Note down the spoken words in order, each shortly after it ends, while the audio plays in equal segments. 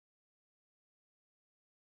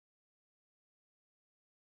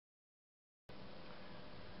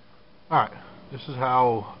Alright, this is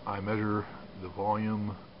how I measure the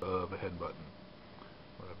volume of a head button.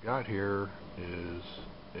 What I've got here is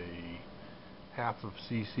a half of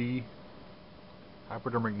cc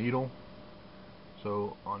hypodermic needle.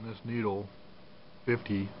 So on this needle,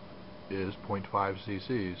 50 is 0.5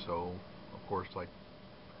 cc. So of course, like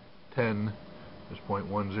 10 is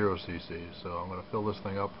 0.10 cc. So I'm going to fill this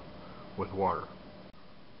thing up with water.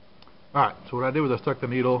 Alright, so what I did was I stuck the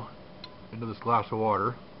needle into this glass of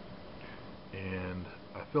water, and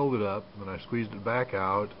I filled it up, and then I squeezed it back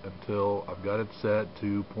out until I've got it set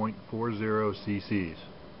to 0.40 cc's.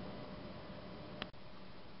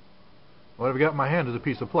 What I've got in my hand is a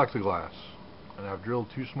piece of plexiglass, and I've drilled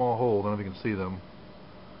two small holes. I don't know if you can see them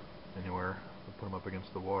anywhere. I'll put them up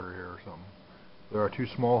against the water here or something. There are two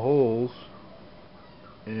small holes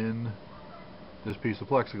in this piece of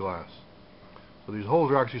plexiglass. So these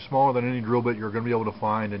holes are actually smaller than any drill bit you're going to be able to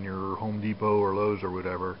find in your Home Depot or Lowe's or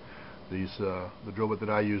whatever. The drill bit that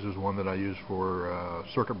I use is one that I use for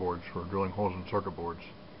circuit boards, for drilling holes in circuit boards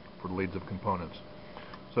for the leads of components.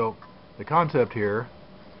 So the concept here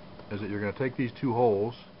is that you're going to take these two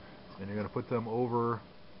holes and you're going to put them over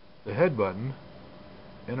the head button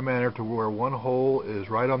in a manner to where one hole is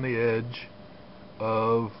right on the edge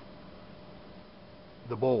of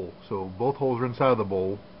the bowl. So both holes are inside of the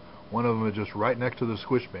bowl. One of them is just right next to the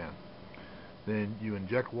squish band. Then you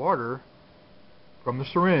inject water from the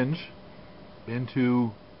syringe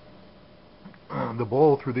into the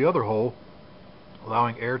bowl through the other hole,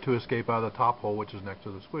 allowing air to escape out of the top hole, which is next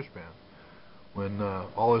to the squish band. When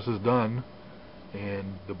all this is done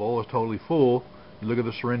and the bowl is totally full, you look at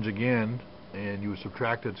the syringe again and you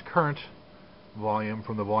subtract its current volume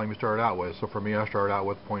from the volume you started out with. So for me, I started out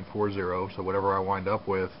with 0.40, so whatever I wind up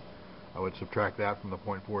with, I would subtract that from the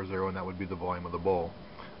 0.40, and that would be the volume of the bowl.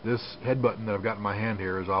 This head button that I've got in my hand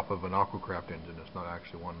here is off of an Aquacraft engine. It's not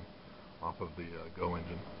actually one off of the Go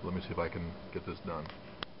engine. Let me see if I can get this done.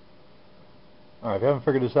 Alright, if you haven't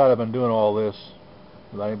figured this out, I've been doing all this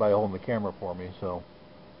without anybody holding the camera for me, so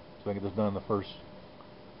I can get this done in the first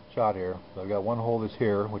shot here. So I've got one hole that's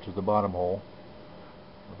here, which is the bottom hole.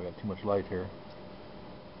 I've got too much light here.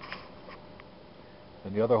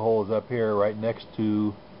 And the other hole is up here right next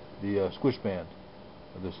to the squish band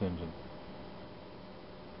of this engine.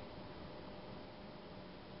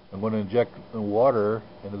 I'm going to inject the water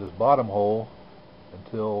into this bottom hole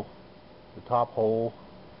until the top hole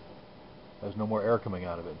has no more air coming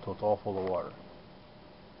out of it, until it's all full of water.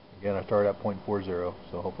 Again, I started at 0.40,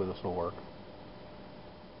 so hopefully this will work.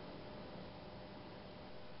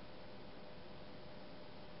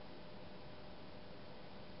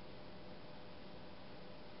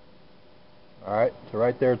 Alright, so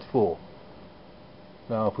right there it's full.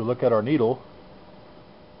 Now if we look at our needle,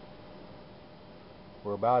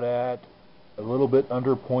 we're about at a little bit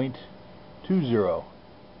under 0.20.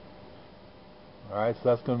 Alright, so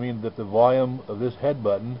that's going to mean that the volume of this head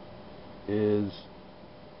button is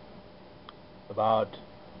about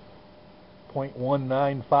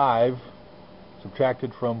 0.195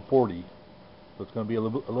 subtracted from 40. So it's going to be a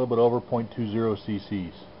little bit over 0.20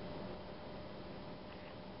 cc's.